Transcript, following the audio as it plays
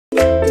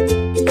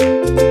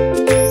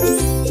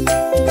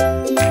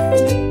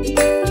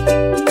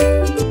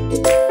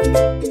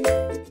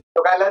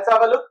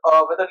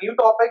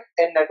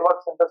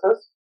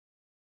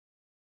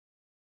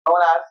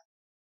known as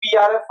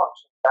PRF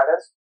function, that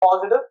is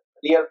positive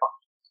real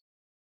functions.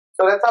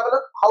 So let's have a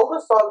look how to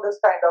solve this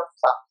kind of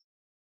sums.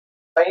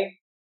 When you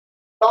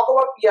talk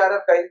about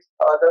PRF, guys,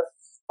 the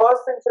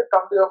first thing should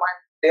come to your mind.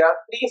 There are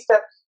 3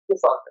 steps to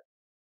solve it.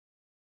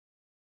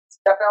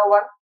 Step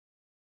number 1,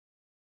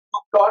 to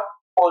plot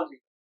pole 0.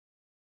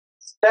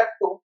 Step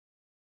 2,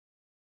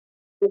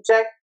 to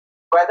check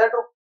whether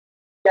to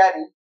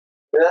carry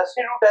the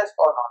residue test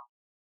or not.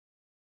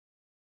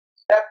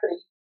 Step 3,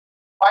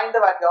 find the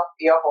value of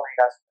A of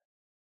omega square.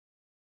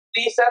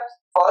 3 steps.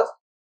 First,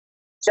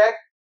 check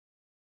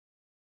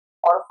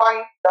or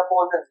find the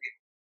poles in 0.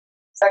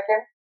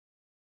 Second,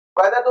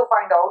 whether to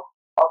find out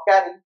or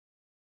carry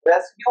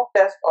residue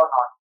test or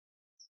not.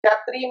 Step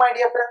 3, my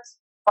dear friends,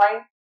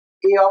 find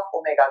A of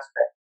omega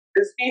square.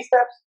 These 3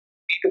 steps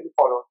need to be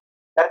followed.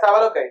 Let's have a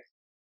look, guys.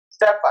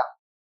 Step 1,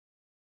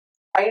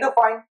 I need to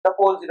find the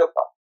pole 0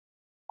 plot.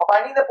 For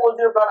finding the pole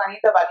 0 plot, I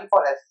need the value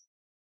for S.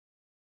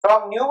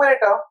 From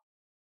numerator,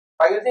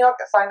 by using a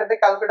scientific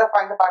calculator,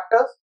 find the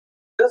factors.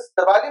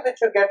 The value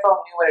which you get from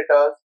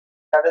numerators,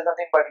 that is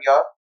nothing but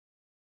your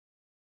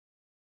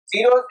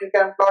zeros you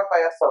can plot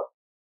by a circle.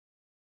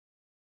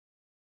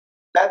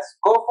 Let's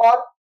go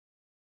for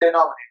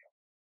denominator.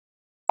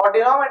 For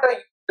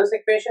denominator, this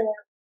equation you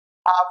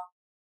have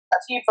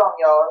achieved from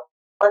your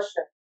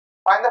question.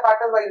 Find the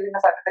factors by using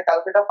a scientific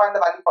calculator, find the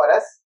value for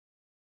S.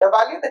 The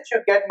value that you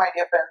get, my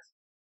dear friends,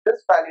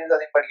 this value is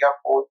nothing but your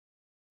pole.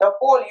 The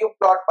pole you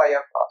plot by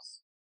your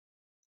cross.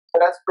 So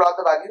let's plot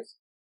the values.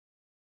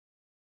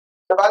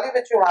 The value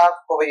which you have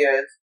over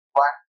here is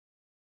 1,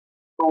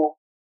 2,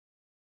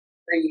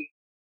 3,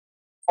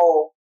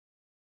 4,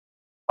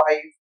 5,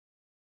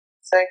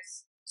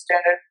 6,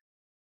 extended,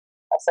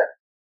 7,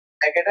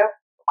 negative,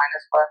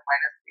 -1,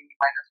 -3,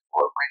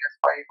 -4,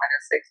 -5,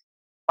 -6,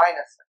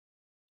 -7.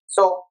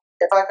 So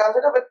if I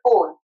consider with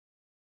pole,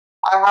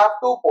 I have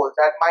 2 poles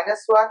at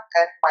 -1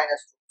 and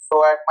 -2.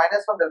 So at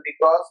 -1 there will be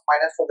cross,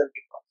 -2 there will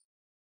be cross.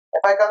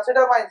 If I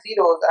consider my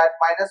zeros, at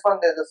 -1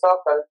 there is a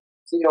circle,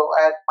 0,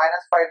 at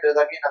 -5 there is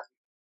again a 0.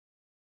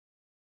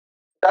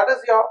 That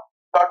is your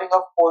plotting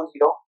of pole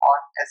 0 on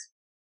S.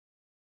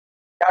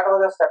 That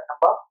was the step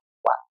number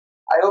 1.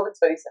 I hope it's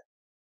very simple.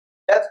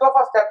 Let's go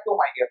for step 2,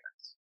 my dear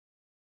friends.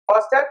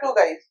 For step 2,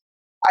 guys,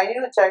 I need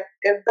to check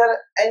if there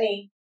are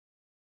any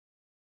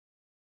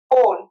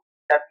pole,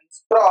 that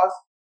means cross,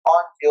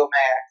 on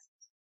geometry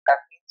axis. That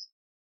means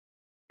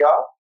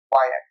your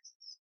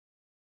y-axis.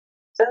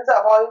 Since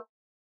the whole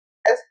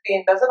S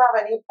plane doesn't have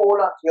any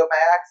pole on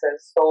geometry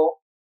axis, so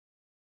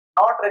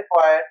not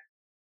required.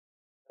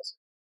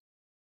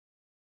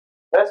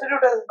 Residue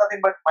test is nothing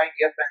but, my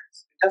dear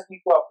friends, you just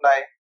need to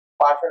apply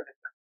partial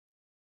difference.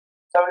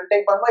 So we'll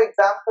take one more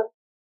example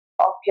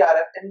of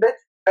PRF in which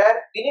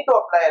where we need to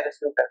apply a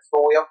residue test.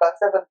 So your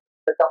concept will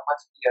become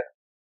much clearer.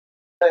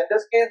 So in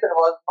this case, there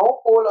was no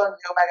pole on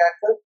geometry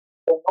axis,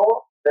 so no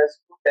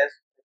residue test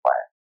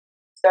required.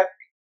 Step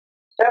 3.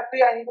 Step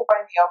 3, I need to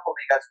find A of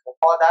omega square.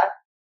 For that,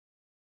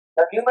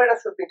 the numerator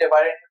should be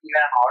divided into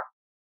even and odd.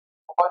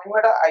 For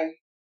numerator, I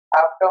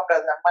have termed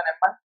as m1,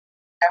 m1,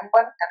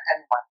 m1 and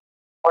n1.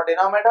 For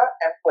denominator,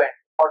 m2, n2.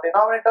 For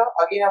denominator,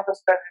 again I have to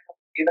split into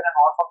even and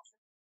odd function.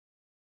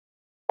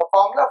 The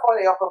formula for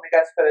A of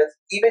omega square is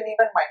even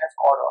minus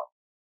odd odd.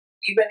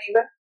 Even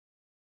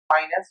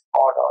minus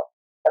odd odd.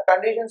 The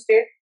condition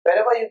state,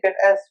 wherever you get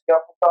S, you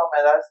have to term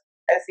as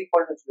S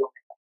equal to G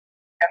omega.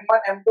 M1,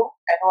 M2,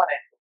 N1,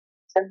 N2.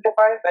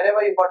 Simplified,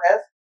 wherever you got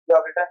S, you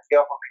have written G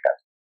of omega.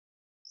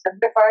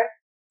 Simplified,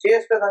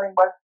 J square is nothing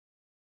but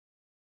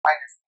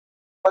minus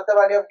 1. Put the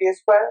value of J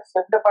square,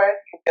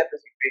 simplified, you get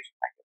this equation.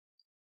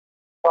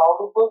 So how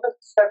to prove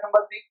this? Step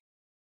number 3.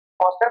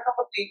 For step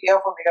number 3, A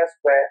of omega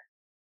square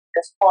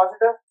is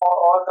positive for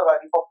all the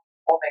value of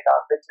omega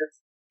which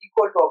is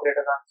equal to or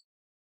greater than 0.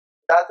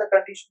 That's the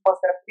condition for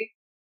step 3.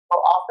 So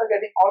after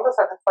getting all the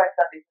satisfied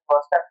conditions for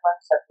step 1,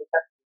 step 2,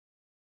 step 3,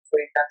 so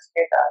you can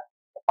state that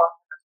the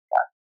function is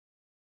PRF.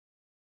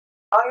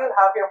 Now you'll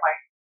have your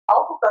mind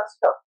how to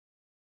consider.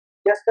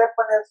 Your step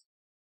 1 is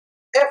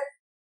if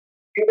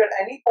you get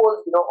any pole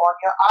 0 on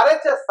your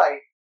RHS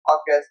side of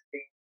your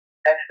screen,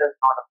 then it is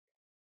not a PRF.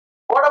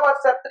 What about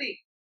step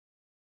 3?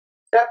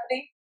 Step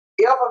 3,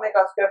 A of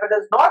omega square, if it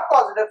is not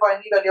positive for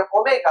any value of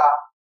omega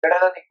greater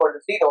than or equal to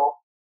 0,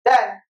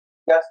 then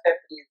your step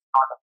 3 is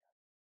not a PRF.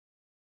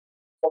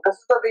 So this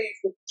is the way you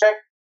should check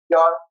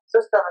your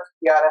system is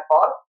PRF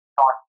or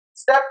not.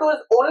 Step 2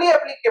 is only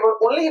applicable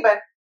only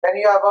when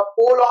you have a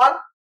pole on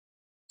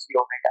G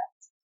omega.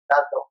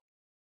 That's the one.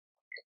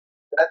 Okay.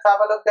 So let's have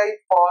a look, guys,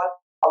 for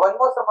one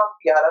more sum on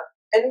PRF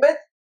in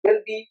which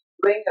we'll be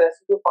doing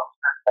residue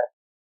function as well.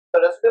 So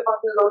residue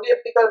function is only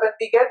applicable when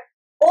we get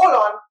pole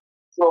on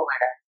G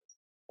omega.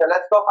 So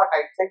let's go for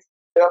type 6.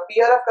 Your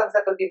PRF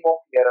concept will be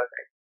more clearer,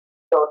 guys.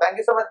 So thank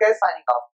you so much, guys. Signing off.